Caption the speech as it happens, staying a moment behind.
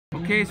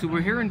Okay, so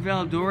we're here in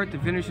Val d'Or at the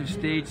finish of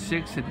Stage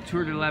 6 at the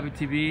Tour de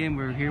l'Abitibi, and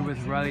we're here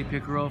with Riley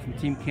Pickrell from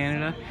Team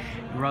Canada.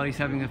 Riley's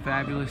having a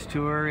fabulous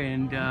tour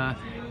and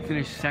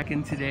finished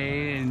second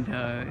today and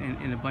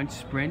in a bunch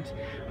sprint.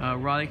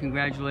 Riley,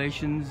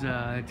 congratulations.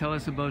 Tell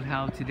us about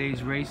how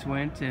today's race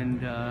went and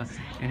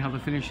how the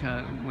finish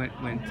went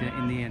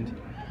in the end.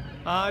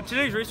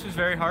 Today's race was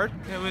very hard.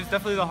 It was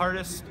definitely the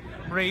hardest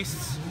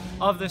race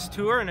of this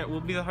tour, and it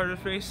will be the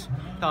hardest race.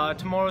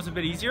 Tomorrow's a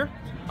bit easier.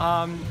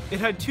 It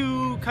had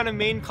two kind of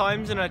main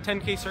climbs in a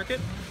 10K circuit,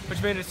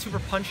 which made it super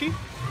punchy.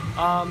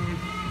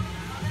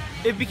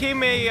 It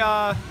became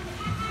a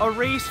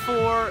race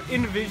for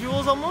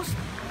individuals almost,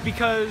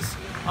 because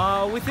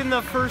within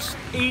the first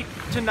 8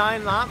 to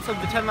 9 laps of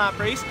the 10-lap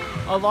race,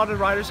 a lot of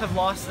riders have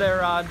lost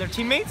their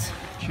teammates.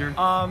 Sure.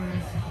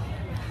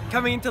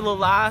 Coming into the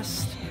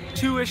last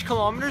 2-ish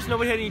kilometers,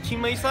 nobody had any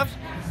teammates left,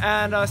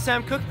 and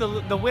Sam Cook,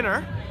 the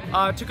winner,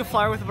 took a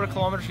flyer with about a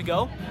kilometer to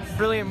go.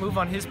 Brilliant move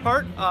on his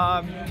part,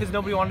 because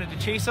nobody wanted to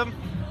chase him.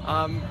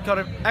 Got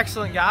an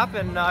excellent gap,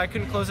 and I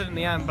couldn't close it in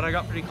the end, but I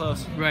got pretty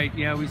close. Right,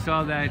 yeah, we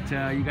saw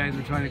that you guys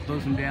were trying to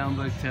close him down,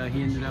 but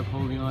he ended up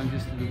holding on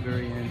just to the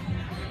very end.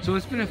 So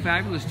it's been a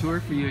fabulous tour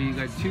for you. You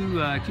got two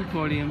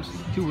podiums,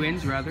 2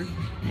 wins rather,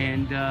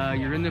 and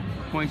you're in the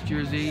points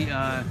jersey.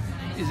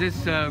 Is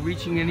this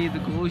reaching any of the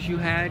goals you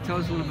had? Tell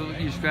us a little bit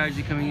about your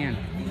strategy coming in.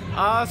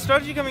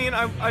 Strategy coming in,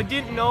 I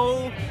didn't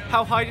know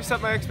how high to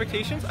set my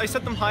expectations. I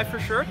set them high for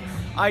sure.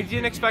 I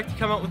didn't expect to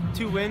come out with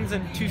 2 wins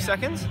in 2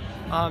 seconds.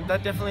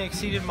 That definitely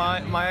exceeded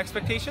my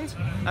expectations,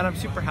 and I'm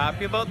super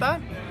happy about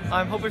that.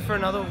 I'm hoping for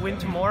another win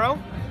tomorrow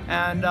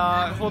and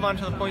hold on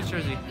to the points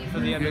jersey for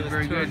the end of this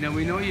tour. Very good. Now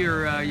we know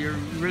you're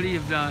really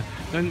have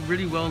done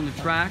really well in the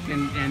track,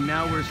 and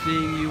now we're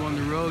seeing you on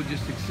the road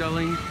just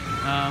excelling.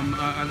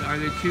 Are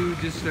the two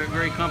just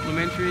very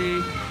complementary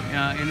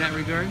in that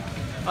regard?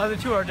 The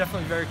two are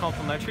definitely very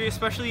complementary,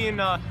 especially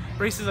in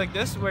races like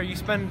this where you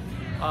spend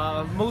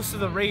most of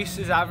the race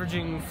is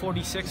averaging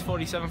 46,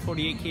 47,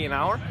 48k an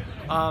hour.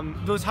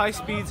 Those high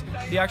speeds,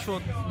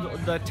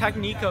 the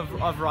technique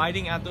of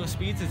riding at those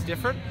speeds is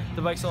different.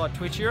 The bike's a lot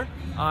twitchier,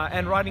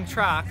 and riding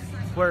track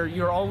where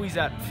you're always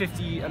at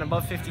 50 and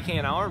above 50k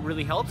an hour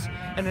really helps.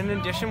 And in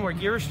addition, we're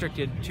gear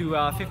restricted to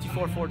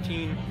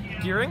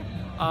 54-14 gearing,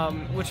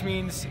 which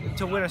means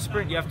to win a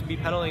sprint you have to be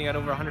pedaling at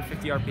over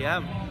 150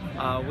 RPM.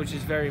 Which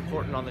is very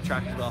important on the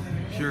track as well.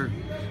 Sure.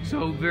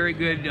 So very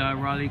good,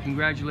 Riley.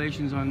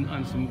 Congratulations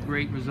on some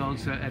great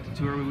results at the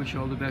tour. We wish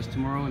you all the best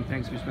tomorrow, and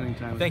thanks for spending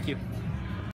time with us. Thank you.